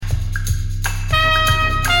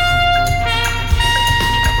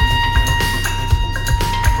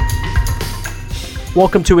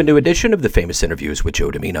Welcome to a new edition of the Famous Interviews with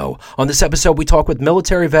Joe Domino. On this episode, we talk with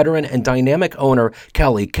military veteran and dynamic owner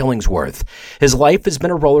Kelly Killingsworth. His life has been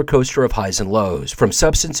a roller coaster of highs and lows, from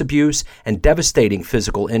substance abuse and devastating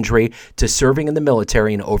physical injury to serving in the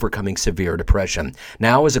military and overcoming severe depression.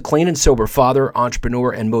 Now, as a clean and sober father,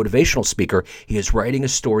 entrepreneur, and motivational speaker, he is writing a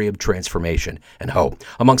story of transformation and hope.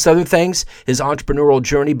 Amongst other things, his entrepreneurial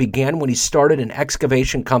journey began when he started an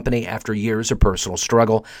excavation company after years of personal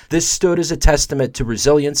struggle. This stood as a testament to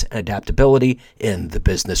resilience and adaptability in the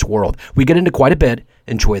business world. We get into quite a bit.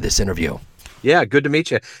 Enjoy this interview. Yeah, good to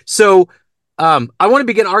meet you. So I want to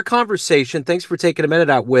begin our conversation. Thanks for taking a minute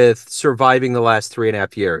out with surviving the last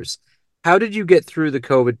 3.5 years. How did you get through the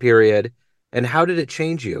COVID period and how did it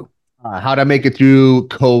change you? How'd I make it through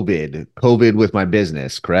COVID? COVID with my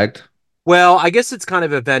business, correct? Well, I guess it's kind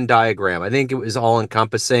of a Venn diagram. I think it was all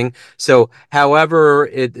encompassing. So however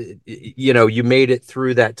you made it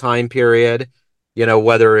through that time period,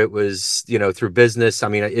 whether it was, through business. I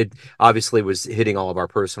mean, it obviously was hitting all of our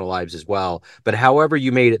personal lives as well, but however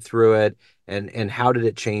you made it through it and how did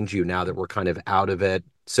it change you now that we're kind of out of it,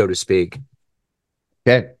 so to speak?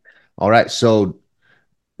 Okay. All right. So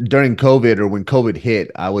during COVID or when COVID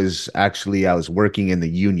hit, I was working in the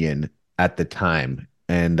union at the time.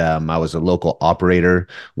 And I was a local operator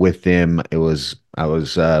with them. I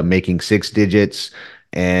was making six digits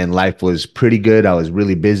and life was pretty good. I was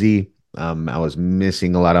really busy. I was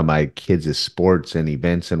missing a lot of my kids' sports and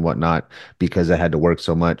events and whatnot because I had to work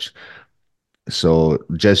so much. So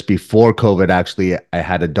just before COVID, actually, I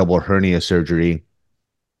had a double hernia surgery.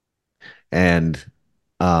 And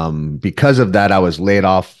because of that, I was laid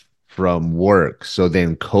off from work. So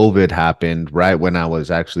then COVID happened right when I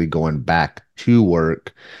was actually going back to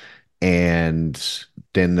work. And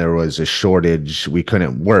then there was a shortage. We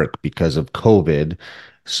couldn't work because of COVID.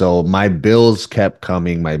 So my bills kept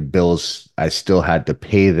coming. My bills, I still had to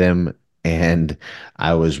pay them. And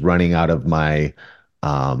I was running out of my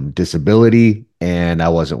disability and I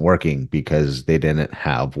wasn't working because they didn't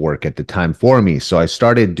have work at the time for me. So I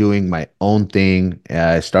started doing my own thing.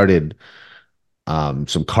 I started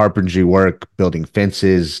some carpentry work, building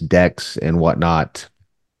fences, decks, and whatnot.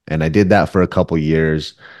 And I did that for a couple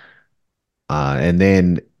years. And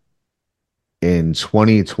then in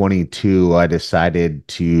 2022, I decided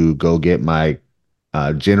to go get my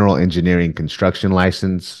general engineering construction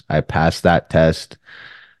license. I passed that test,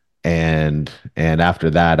 and after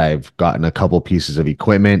that, I've gotten a couple pieces of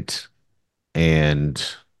equipment. And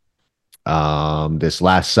this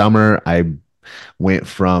last summer, I went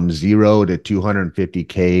from 0 to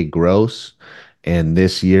 250K gross. And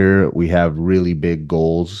this year, we have really big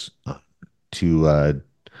goals to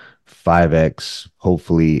 5x,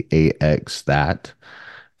 hopefully 8x that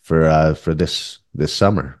for this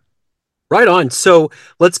summer. Right on. So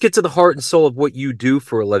let's get to the heart and soul of what you do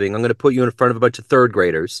for a living. I'm going to put you in front of a bunch of third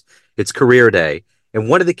graders. It's career day. And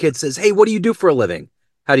one of the kids says, "Hey, what do you do for a living?"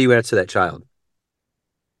 How do you answer that child?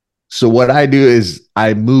 So what I do is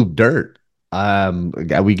I move dirt.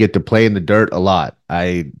 We get to play in the dirt a lot.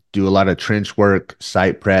 I do a lot of trench work,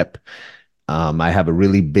 site prep. I have a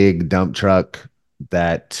really big dump truck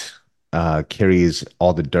that carries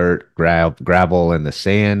all the dirt, gravel, and the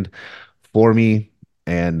sand for me.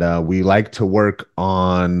 And we like to work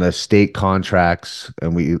on the state contracts,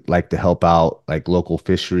 and we like to help out like local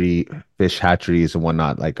fish hatcheries and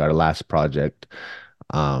whatnot. Like our last project,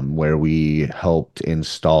 where we helped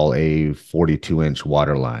install a 42-inch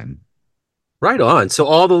water line. Right on. So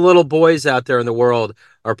all the little boys out there in the world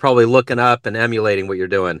are probably looking up and emulating what you're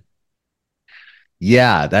doing.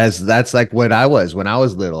 Yeah, that's like when I was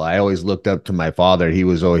little. I always looked up to my father. He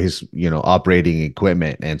was always, operating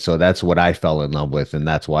equipment. And so that's what I fell in love with. And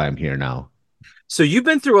that's why I'm here now. So you've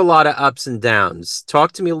been through a lot of ups and downs.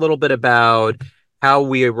 Talk to me a little bit about how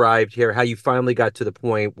we arrived here, how you finally got to the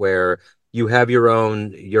point where you have your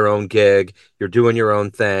own gig, you're doing your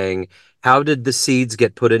own thing. How did the seeds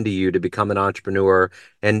get put into you to become an entrepreneur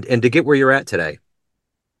and to get where you're at today?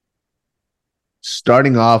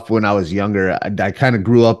 Starting off when I was younger, I kind of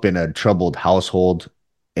grew up in a troubled household.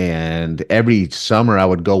 And every summer I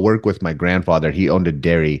would go work with my grandfather. He owned a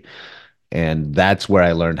dairy. And that's where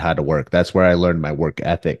I learned how to work. That's where I learned my work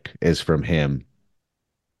ethic is from him.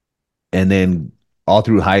 And then all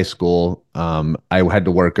through high school, I had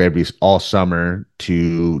to work every all summer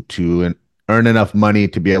to earn enough money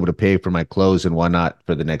to be able to pay for my clothes and whatnot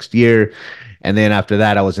for the next year. And then after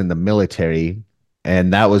that, I was in the military,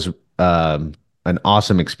 and that was an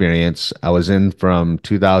awesome experience. I was in from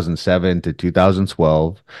 2007 to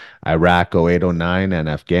 2012, Iraq 08, 09, and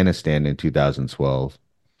Afghanistan in 2012.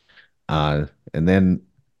 And then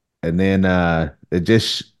it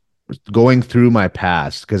just going through my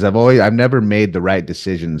past because I've never made the right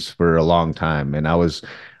decisions for a long time, and I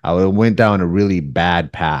went down a really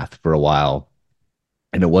bad path for a while.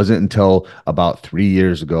 And it wasn't until about 3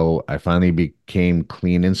 years ago I finally became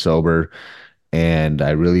clean and sober, and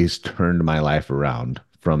I really turned my life around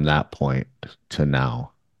from that point to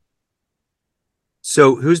now.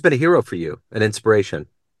 So, who's been a hero for you, an inspiration?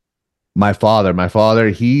 My father,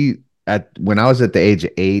 he at when I was at the age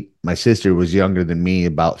of 8, my sister was younger than me,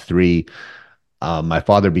 about 3. My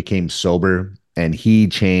father became sober and he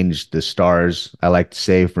changed the stars, I like to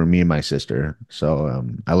say, for me and my sister. So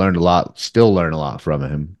I learned a lot, still learn a lot from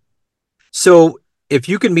him. So, if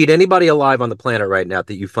you could meet anybody alive on the planet right now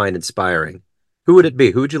that you find inspiring, who would it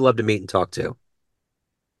be? Who would you love to meet and talk to?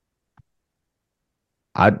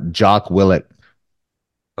 Jock Willett.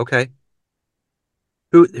 Okay.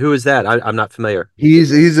 Who is that? I'm not familiar.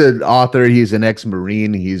 He's an author. He's an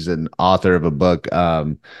ex-Marine. He's an author of a book,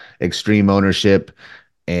 Extreme Ownership,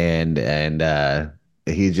 and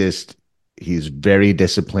he just he's very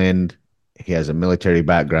disciplined. He has a military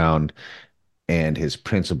background, and his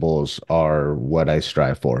principles are what I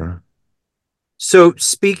strive for. So,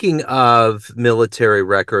 speaking of military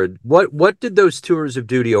record, what did those tours of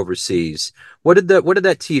duty overseas? What did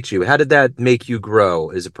that teach you? How did that make you grow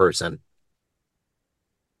as a person?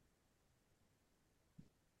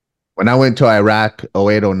 When I went to Iraq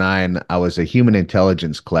 0809, I was a human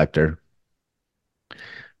intelligence collector,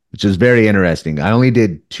 which is very interesting. I only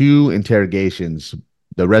did 2 interrogations.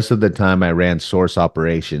 The rest of the time, I ran source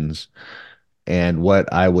operations. And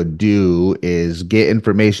what I would do is get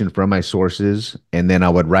information from my sources, and then I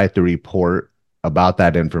would write the report about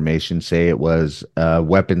that information, say it was a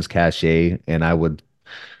weapons cache, and I would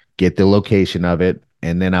get the location of it.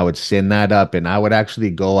 And then I would send that up, and I would actually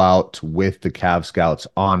go out with the Cav Scouts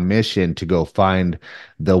on mission to go find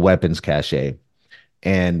the weapons cache.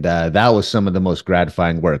 And that was some of the most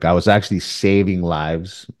gratifying work. I was actually saving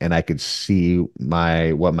lives, and I could see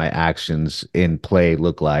my what my actions in play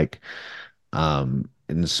look like. And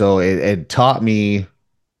so it taught me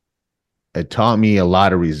a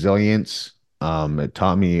lot of resilience. It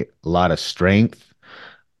taught me a lot of strength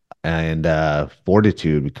and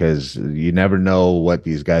fortitude, because you never know what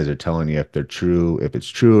these guys are telling you, if they're true, if it's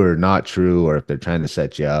true or not true, or if they're trying to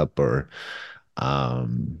set you up or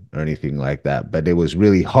anything like that. But it was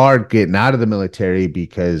really hard getting out of the military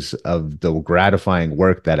because of the gratifying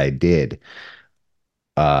work that I did.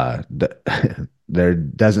 There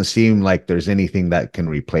doesn't seem like there's anything that can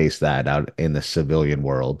replace that out in the civilian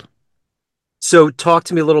world. So, talk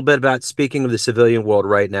to me a little bit about speaking of the civilian world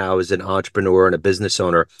right now as an entrepreneur and a business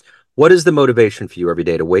owner. What is the motivation for you every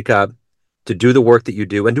day to wake up, to do the work that you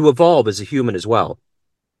do, and to evolve as a human as well?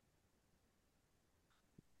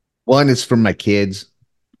 One is from my kids.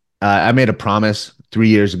 I made a promise 3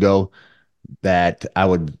 years ago that I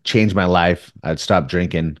would change my life. I'd stop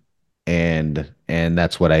drinking, and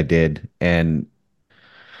that's what I did. And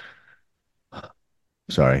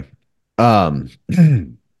sorry. Um,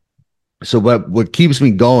 so what keeps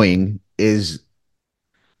me going is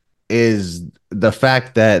the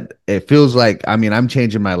fact that it feels like, I mean, I'm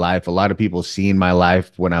changing my life. A lot of people seen my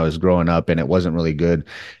life when I was growing up and it wasn't really good.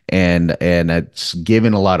 And it's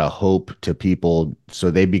given a lot of hope to people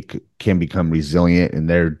so can become resilient in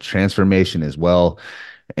their transformation as well.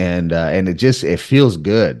 And it feels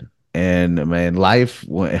good. And man, life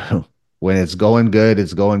when it's going good,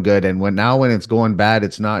 it's going good. And when it's going bad,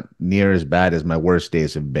 it's not near as bad as my worst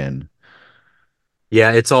days have been.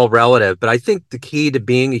 Yeah, it's all relative, but I think the key to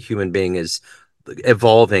being a human being is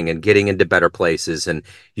evolving and getting into better places and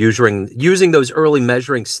using those early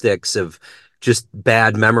measuring sticks of just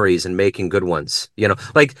bad memories and making good ones.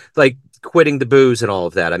 Like quitting the booze and all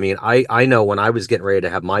of that. I mean, I know when I was getting ready to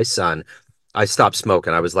have my son, I stopped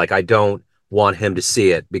smoking. I was like, I don't want him to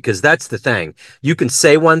see it, because that's the thing. You can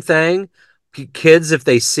say one thing, kids, if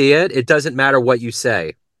they see it, it doesn't matter what you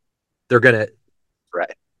say. They're gonna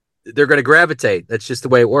Right. they're gonna gravitate. That's just the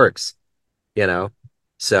way it works, you know.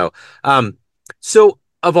 So, um, so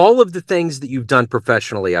of all of the things that you've done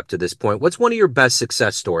professionally up to this point, what's one of your best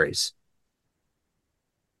success stories?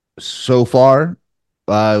 So far,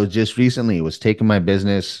 just recently was taking my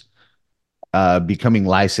business, becoming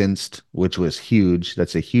licensed, which was huge.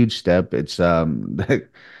 That's a huge step. It's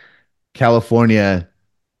California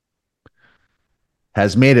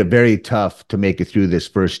has made it very tough to make it through this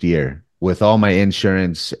first year with all my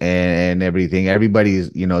insurance and everything.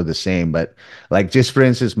 Everybody's, the same. But like, just for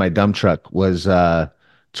instance, my dump truck was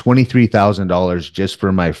 $23,000 just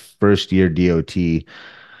for my first year DOT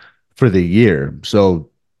for the year. So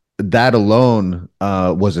that alone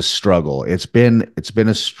was a struggle. It's been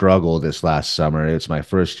a struggle this last summer. It's my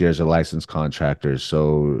first year as a licensed contractor,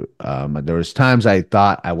 so there was times I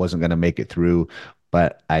thought I wasn't going to make it through,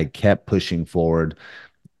 but I kept pushing forward,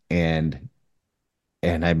 and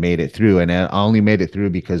I made it through. And I only made it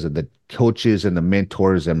through because of the coaches and the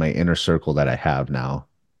mentors and my inner circle that I have now.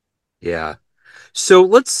 Yeah. So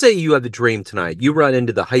let's say you have the dream tonight. You run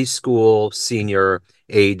into the high school senior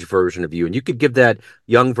age version of you, and you could give that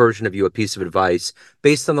young version of you a piece of advice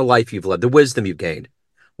based on the life you've led, the wisdom you've gained.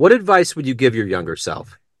 What advice would you give your younger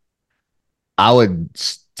self? I would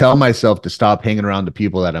tell myself to stop hanging around the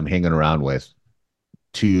people that I'm hanging around with,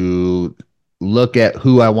 to look at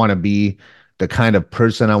who I want to be, the kind of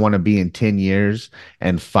person I want to be in 10 years,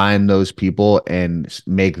 and find those people and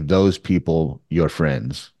make those people your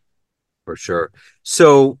friends. For sure.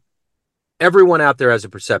 So everyone out there has a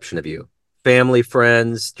perception of you, family,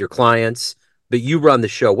 friends, your clients, but you run the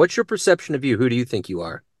show. What's your perception of you? Who do you think you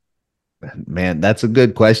are? Man, that's a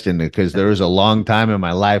good question, because there was a long time in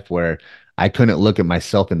my life where I couldn't look at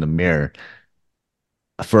myself in the mirror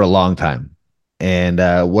for a long time. And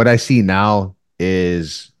what I see now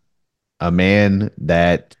is a man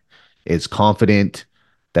that is confident,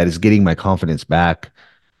 that is getting my confidence back,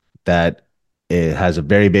 that it has a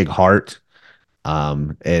very big heart,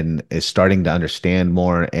 and is starting to understand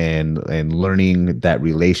more, and learning that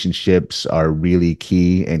relationships are really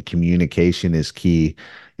key, and communication is key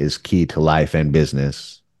to life and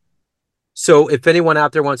business. So if anyone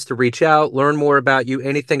out there wants to reach out, learn more about you,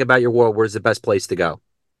 anything about your world, where's the best place to go?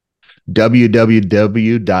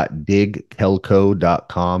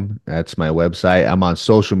 www.digkelco.com. That's my website. I'm on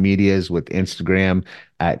social medias with Instagram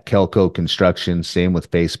at Kelco Construction, same with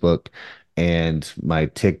Facebook, and my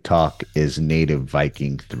TikTok is Native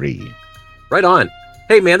Viking 3. Right on.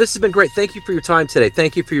 Hey, man, this has been great. Thank you for your time today.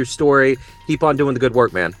 Thank you for your story. Keep on doing the good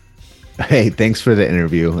work, man. Hey, thanks for the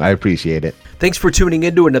interview. I appreciate it. Thanks for tuning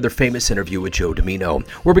in to another famous interview with Joe Dimino,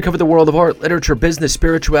 where we cover the world of art, literature, business,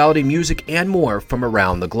 spirituality, music, and more from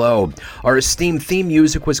around the globe. Our esteemed theme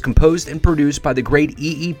music was composed and produced by the great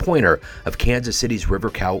E.E. Pointer of Kansas City's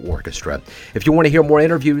River Cow Orchestra. If you want to hear more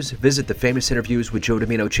interviews, visit the Famous Interviews with Joe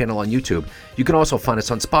Dimino channel on YouTube. You can also find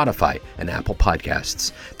us on Spotify and Apple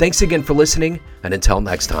Podcasts. Thanks again for listening, and until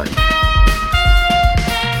next time.